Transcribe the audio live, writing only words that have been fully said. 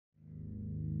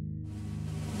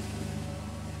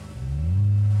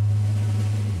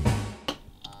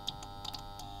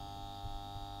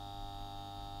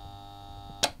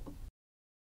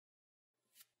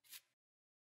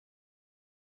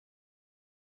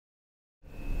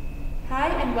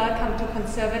and welcome to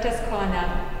Conservator's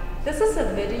Corner. This is a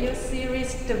video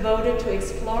series devoted to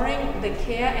exploring the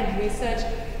care and research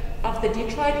of the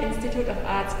Detroit Institute of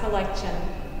Art's collection.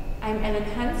 I'm Ellen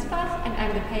Hanspach and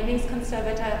I'm the paintings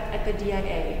conservator at the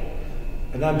DIA.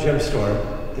 And I'm Jim Storm,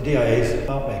 the DIA's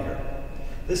mount maker.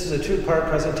 This is a two-part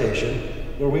presentation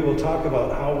where we will talk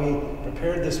about how we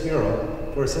prepared this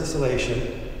mural for its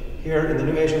installation here in the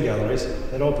New Asian Galleries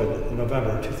that opened in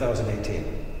November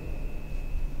 2018.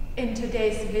 In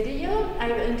today's video,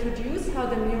 I will introduce how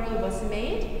the mural was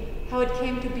made, how it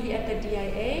came to be at the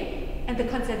DIA, and the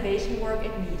conservation work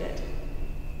it needed.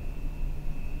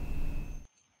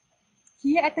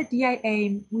 Here at the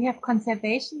DIA, we have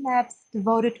conservation labs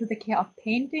devoted to the care of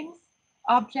paintings,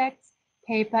 objects,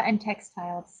 paper, and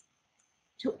textiles.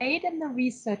 To aid in the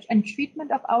research and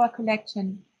treatment of our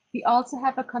collection, we also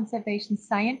have a conservation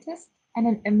scientist and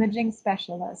an imaging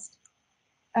specialist.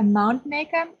 A mount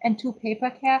maker and two paper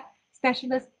care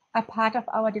specialists are part of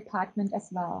our department as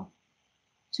well.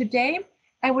 Today,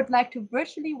 I would like to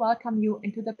virtually welcome you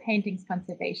into the Paintings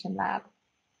Conservation Lab.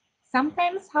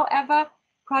 Sometimes, however,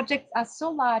 projects are so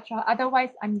large or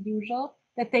otherwise unusual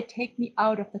that they take me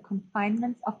out of the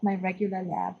confinements of my regular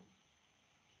lab.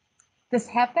 This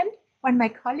happened when my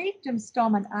colleague Jim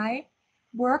Storm and I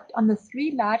worked on the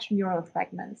three large mural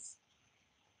fragments.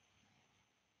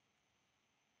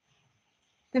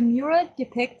 The mural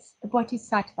depicts a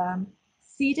Bodhisattva,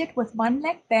 seated with one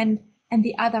leg bent and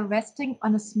the other resting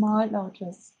on a small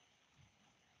lotus.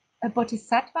 A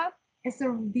Bodhisattva is a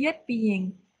revered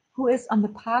being who is on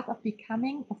the path of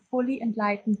becoming a fully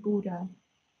enlightened Buddha.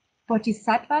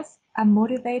 Bodhisattvas are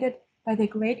motivated by their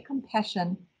great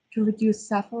compassion to reduce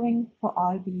suffering for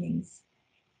all beings.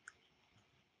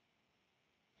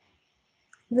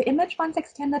 The image once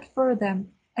extended further,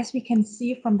 as we can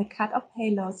see from the cut-off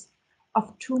halos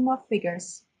of two more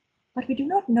figures, but we do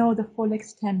not know the full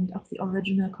extent of the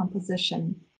original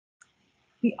composition.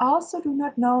 We also do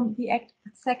not know the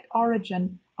exact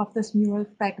origin of this mural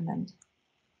fragment.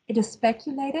 It is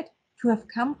speculated to have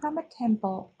come from a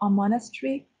temple or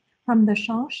monastery from the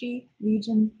Shaanxi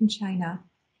region in China.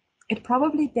 It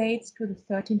probably dates to the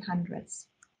 1300s.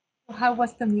 So how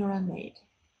was the mural made?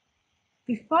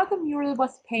 Before the mural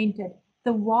was painted,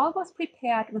 the wall was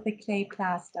prepared with a clay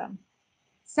plaster.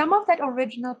 Some of that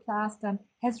original plaster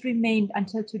has remained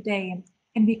until today,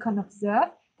 and we can observe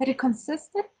that it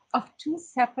consisted of two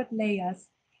separate layers,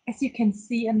 as you can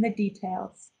see in the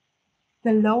details.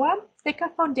 The lower, thicker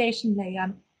foundation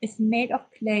layer is made of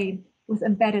clay with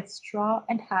embedded straw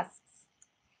and husks.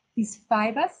 These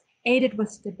fibers aided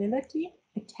with stability,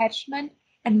 attachment,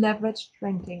 and leveraged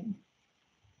shrinking.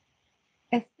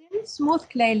 A thin, smooth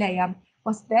clay layer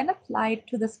was then applied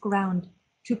to this ground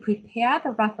to prepare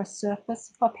the rougher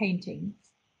surface for painting.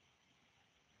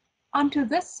 Onto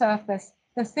this surface,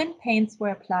 the thin paints were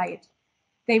applied.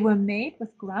 They were made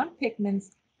with ground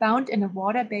pigments bound in a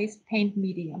water-based paint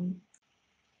medium.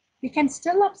 We can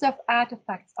still observe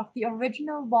artifacts of the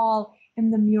original wall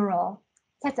in the mural,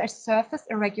 such as surface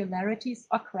irregularities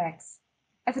or cracks,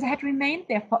 as it had remained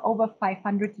there for over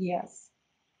 500 years.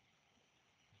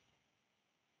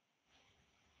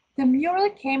 The mural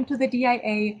came to the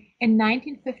DIA in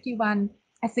 1951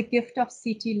 as a gift of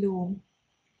C.T. Lu.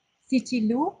 C.T.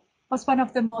 Lu was one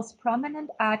of the most prominent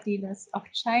art dealers of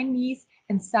Chinese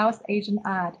and South Asian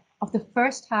art of the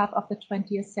first half of the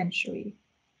 20th century.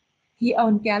 He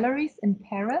owned galleries in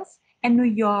Paris and New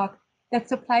York that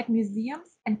supplied museums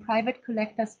and private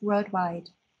collectors worldwide.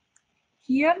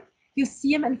 Here, you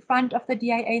see him in front of the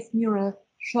DIA's mural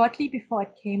shortly before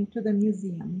it came to the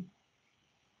museum.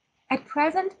 At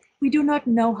present, we do not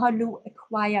know how Lu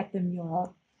acquired the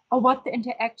mural or what the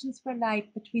interactions were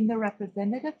like between the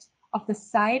representatives of the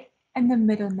site and the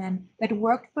middlemen that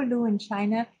worked for Lu in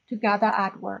China to gather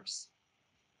artworks.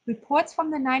 Reports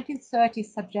from the 1930s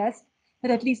suggest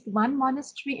that at least one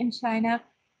monastery in China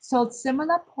sold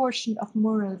similar portion of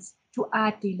murals to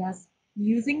art dealers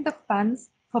using the funds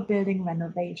for building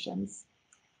renovations.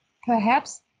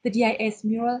 Perhaps the DIA's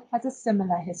mural has a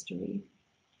similar history.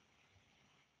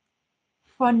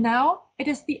 For now, it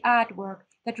is the artwork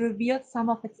that reveals some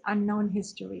of its unknown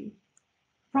history.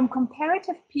 From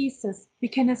comparative pieces, we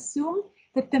can assume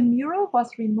that the mural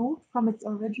was removed from its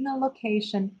original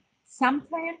location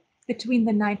sometime between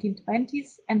the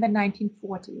 1920s and the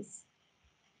 1940s.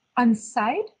 On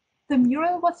site, the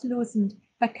mural was loosened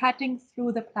by cutting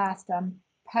through the plaster,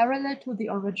 parallel to the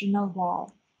original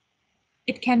wall.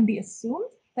 It can be assumed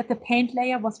that the paint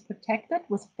layer was protected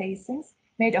with facings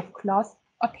made of cloth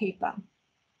or paper.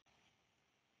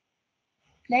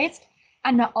 Placed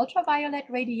under ultraviolet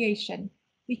radiation,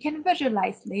 we can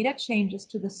visualize later changes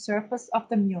to the surface of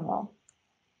the mural.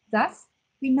 Thus,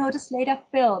 we notice later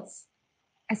fills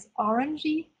as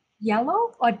orangey,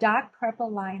 yellow, or dark purple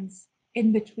lines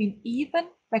in between even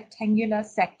rectangular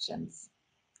sections.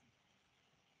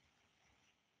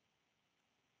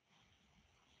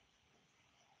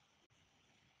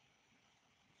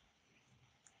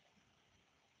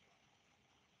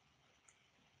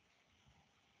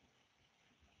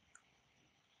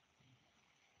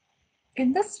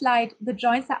 In this slide, the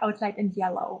joints are outlined in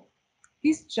yellow.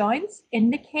 These joints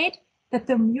indicate that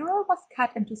the mural was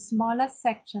cut into smaller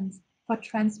sections for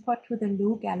transport to the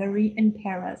Louvre Gallery in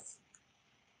Paris.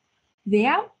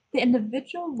 There, the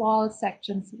individual wall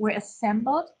sections were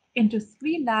assembled into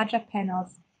 3 larger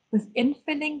panels with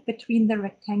infilling between the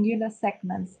rectangular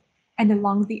segments and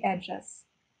along the edges.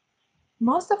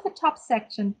 Most of the top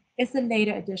section is a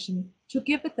later addition to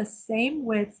give it the same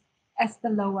width as the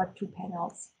lower 2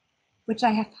 panels, which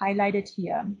I have highlighted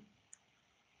here.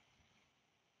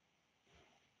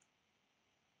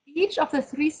 Each of the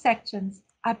 3 sections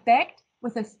are backed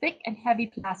with a thick and heavy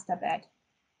plaster bed.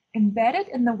 Embedded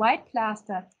in the white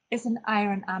plaster is an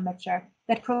iron armature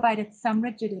that provided some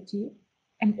rigidity,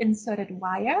 and inserted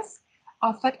wires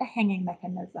offered a hanging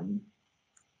mechanism.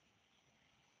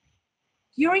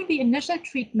 During the initial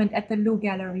treatment at the Louvre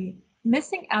Gallery,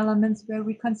 missing elements were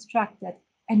reconstructed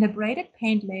and abraded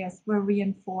paint layers were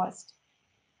reinforced.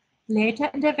 Later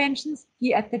interventions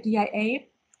here at the DIA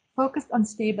focused on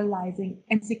stabilizing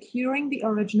and securing the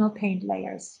original paint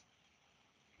layers.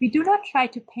 We do not try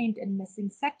to paint in missing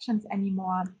sections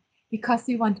anymore because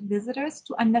we want visitors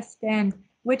to understand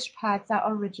which parts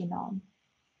are original.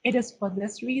 It is for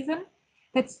this reason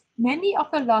that many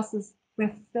of the losses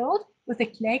were filled with a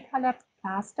clay-colored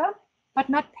plaster but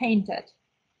not painted.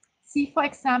 See, for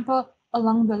example,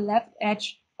 along the left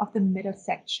edge of the middle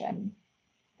section.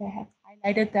 I have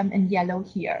highlighted them in yellow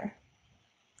here.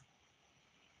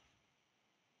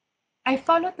 I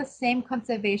followed the same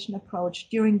conservation approach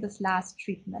during this last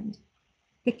treatment.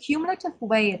 The cumulative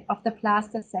weight of the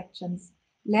plaster sections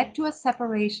led to a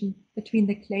separation between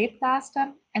the clay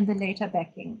plaster and the later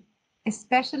backing,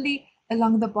 especially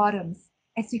along the bottoms,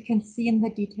 as you can see in the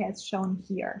details shown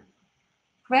here.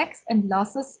 Cracks and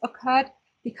losses occurred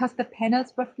because the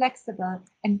panels were flexible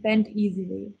and bent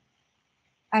easily.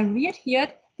 I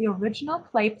re-adhered the original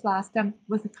clay plaster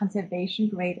with a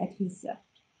conservation-grade adhesive.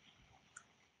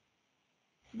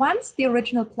 Once the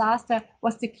original plaster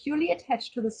was securely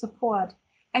attached to the support,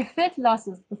 I filled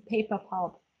losses with paper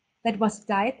pulp that was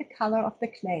dyed the color of the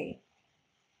clay.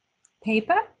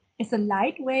 Paper is a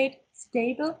lightweight,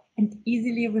 stable, and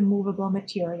easily removable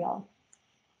material.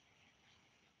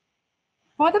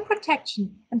 For the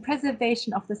protection and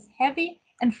preservation of this heavy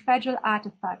and fragile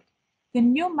artifact, the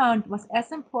new mount was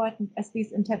as important as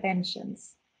these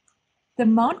interventions. The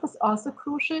mount was also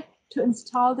crucial to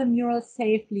install the mural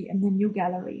safely in the new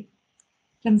gallery.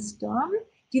 Jim Sturm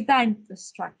designed the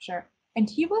structure, and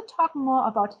he will talk more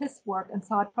about his work and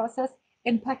thought process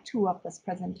in part 2 of this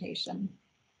presentation.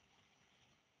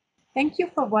 Thank you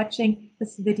for watching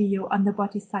this video on the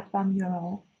Bodhisattva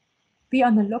mural. Be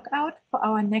on the lookout for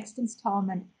our next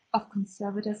installment of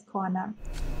Conservator's Corner.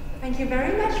 Thank you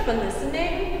very much for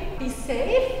listening. Be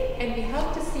safe, and we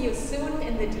hope to see you soon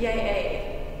in the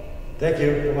DIA. Thank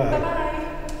you. Bye-bye. Bye-bye.